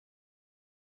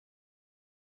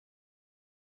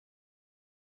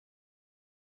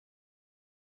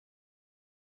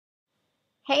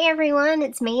Hey everyone,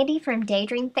 it's Mandy from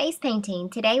Daydream Face Painting.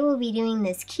 Today we'll be doing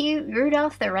this cute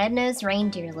Rudolph the Red-Nosed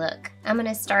Reindeer look. I'm going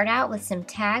to start out with some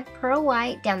tag pearl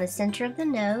white down the center of the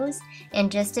nose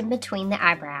and just in between the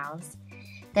eyebrows.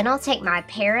 Then I'll take my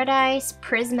Paradise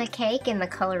Prisma cake in the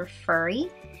color Furry,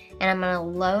 and I'm going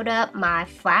to load up my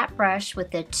flat brush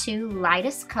with the two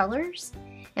lightest colors.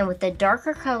 And with the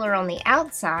darker color on the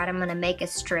outside, I'm going to make a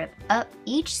strip up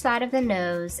each side of the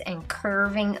nose and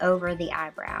curving over the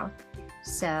eyebrow.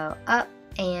 So up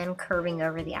and curving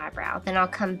over the eyebrow. Then I'll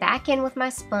come back in with my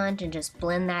sponge and just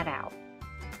blend that out.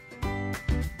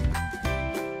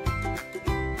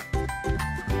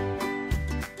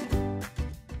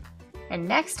 And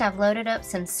next I've loaded up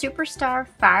some Superstar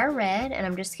Fire Red, and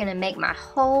I'm just going to make my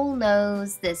whole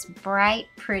nose this bright,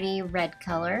 pretty red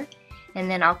color.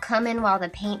 And then I'll come in while the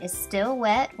paint is still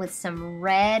wet with some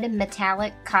red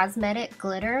metallic cosmetic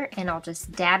glitter, and I'll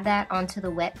just dab that onto the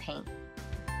wet paint.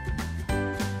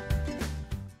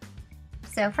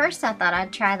 So first I thought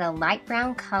I'd try the light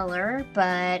brown color,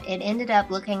 but it ended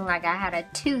up looking like I had a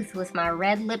tooth with my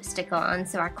red lipstick on,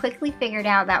 so I quickly figured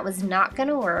out that was not going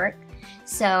to work.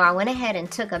 So I went ahead and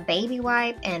took a baby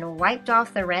wipe and wiped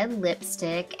off the red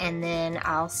lipstick, and then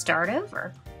I'll start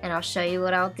over and I'll show you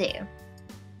what I'll do.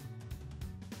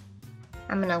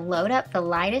 I'm going to load up the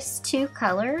lightest two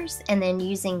colors, and then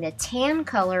using the tan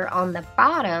color on the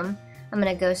bottom, I'm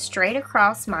going to go straight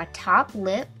across my top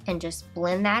lip and just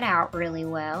blend that out really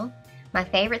well. My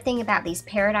favorite thing about these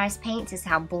Paradise paints is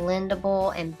how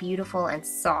blendable and beautiful and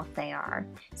soft they are.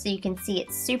 So you can see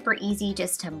it's super easy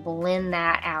just to blend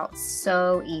that out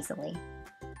so easily.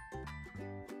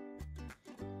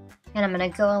 And I'm going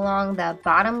to go along the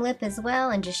bottom lip as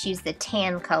well and just use the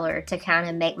tan color to kind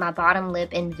of make my bottom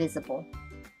lip invisible.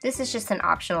 This is just an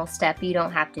optional step. You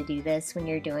don't have to do this when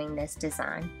you're doing this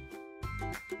design.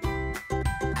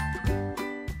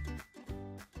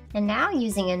 And now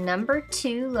using a number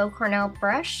 2 low Cornell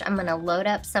brush, I'm going to load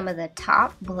up some of the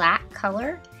top black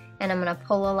color, and I'm going to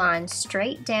pull a line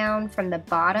straight down from the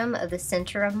bottom of the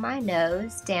center of my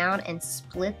nose down and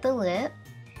split the lip.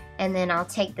 And then I'll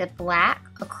take the black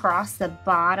across the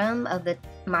bottom of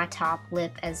my top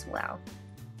lip as well.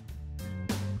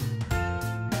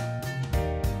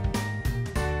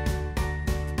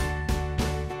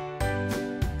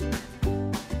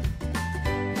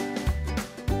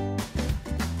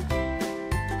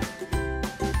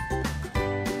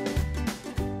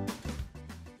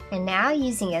 And now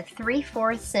using a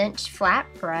 3/4 inch flat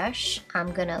brush,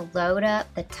 I'm going to load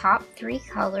up the top 3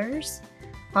 colors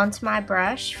onto my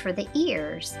brush for the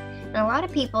ears. And a lot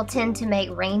of people tend to make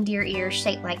reindeer ears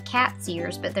shaped like cat's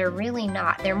ears, but they're really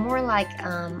not. They're more like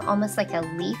almost like a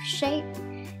leaf shape,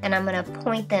 and I'm going to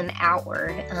point them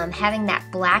outward. Having that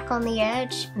black on the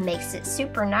edge makes it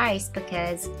super nice,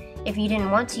 because if you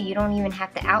didn't want to, you don't even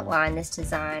have to outline this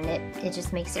design. It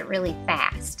just makes it really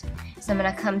fast. So I'm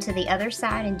going to come to the other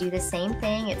side and do the same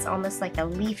thing. It's almost like a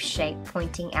leaf shape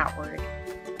pointing outward.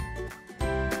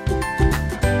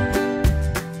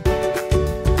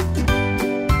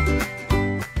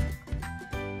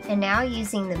 And now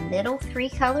using the middle 3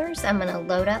 colors, I'm going to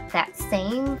load up that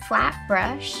same flat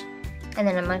brush, and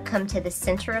then I'm going to come to the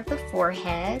center of the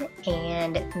forehead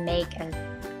and make a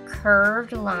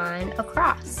curved line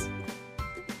across.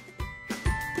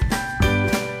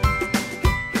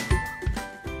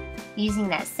 Using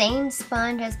that same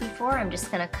sponge as before, I'm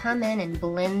just going to come in and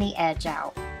blend the edge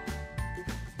out.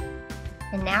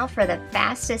 And now for the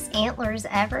fastest antlers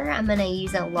ever, I'm going to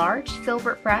use a large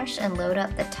filbert brush and load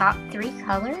up the top 3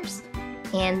 colors.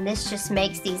 And this just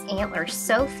makes these antlers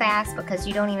so fast because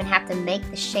you don't even have to make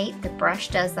the shape. The brush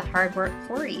does the hard work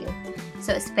for you.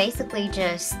 So it's basically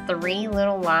just 3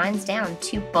 little lines down,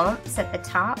 2 bumps at the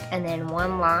top, and then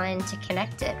 1 line to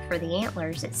connect it for the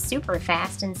antlers. It's super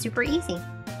fast and super easy.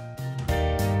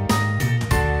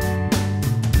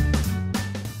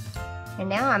 And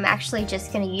now I'm actually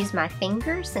just going to use my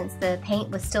finger, since the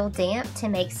paint was still damp, to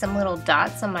make some little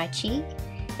dots on my cheek.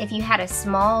 If you had a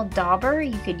small dauber,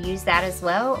 you could use that as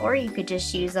well, or you could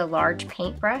just use a large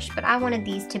paintbrush, but I wanted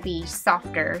these to be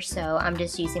softer, so I'm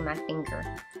just using my finger.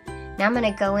 Now I'm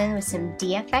going to go in with some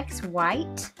DFX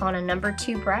white on a number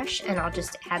 2 brush, and I'll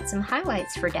just add some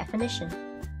highlights for definition.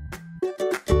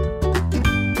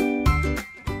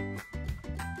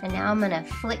 And now I'm going to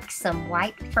flick some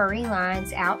white furry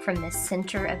lines out from the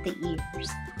center of the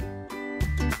ears.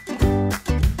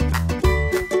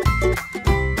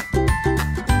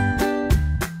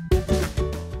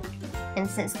 And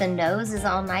since the nose is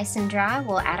all nice and dry,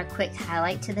 we'll add a quick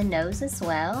highlight to the nose as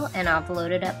well. And I've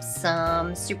loaded up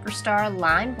some Superstar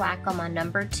Line Black on my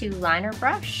number 2 liner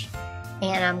brush.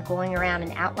 and I'm going around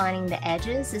and outlining the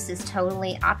edges. This is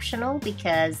totally optional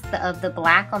because of the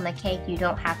black on the cake. You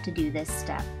don't have to do this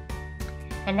step.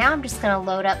 And now I'm just going to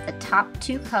load up the top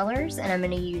 2 colors, and I'm going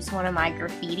to use one of my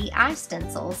graffiti eye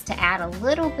stencils to add a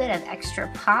little bit of extra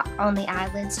pop on the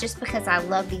eyelids, just because I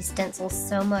love these stencils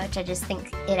so much. I just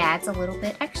think it adds a little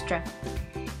bit extra.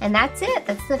 And that's it.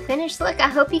 That's the finished look. I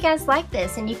hope you guys like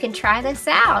this and you can try this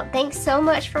out. Thanks so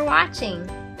much for watching.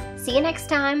 See you next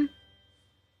time.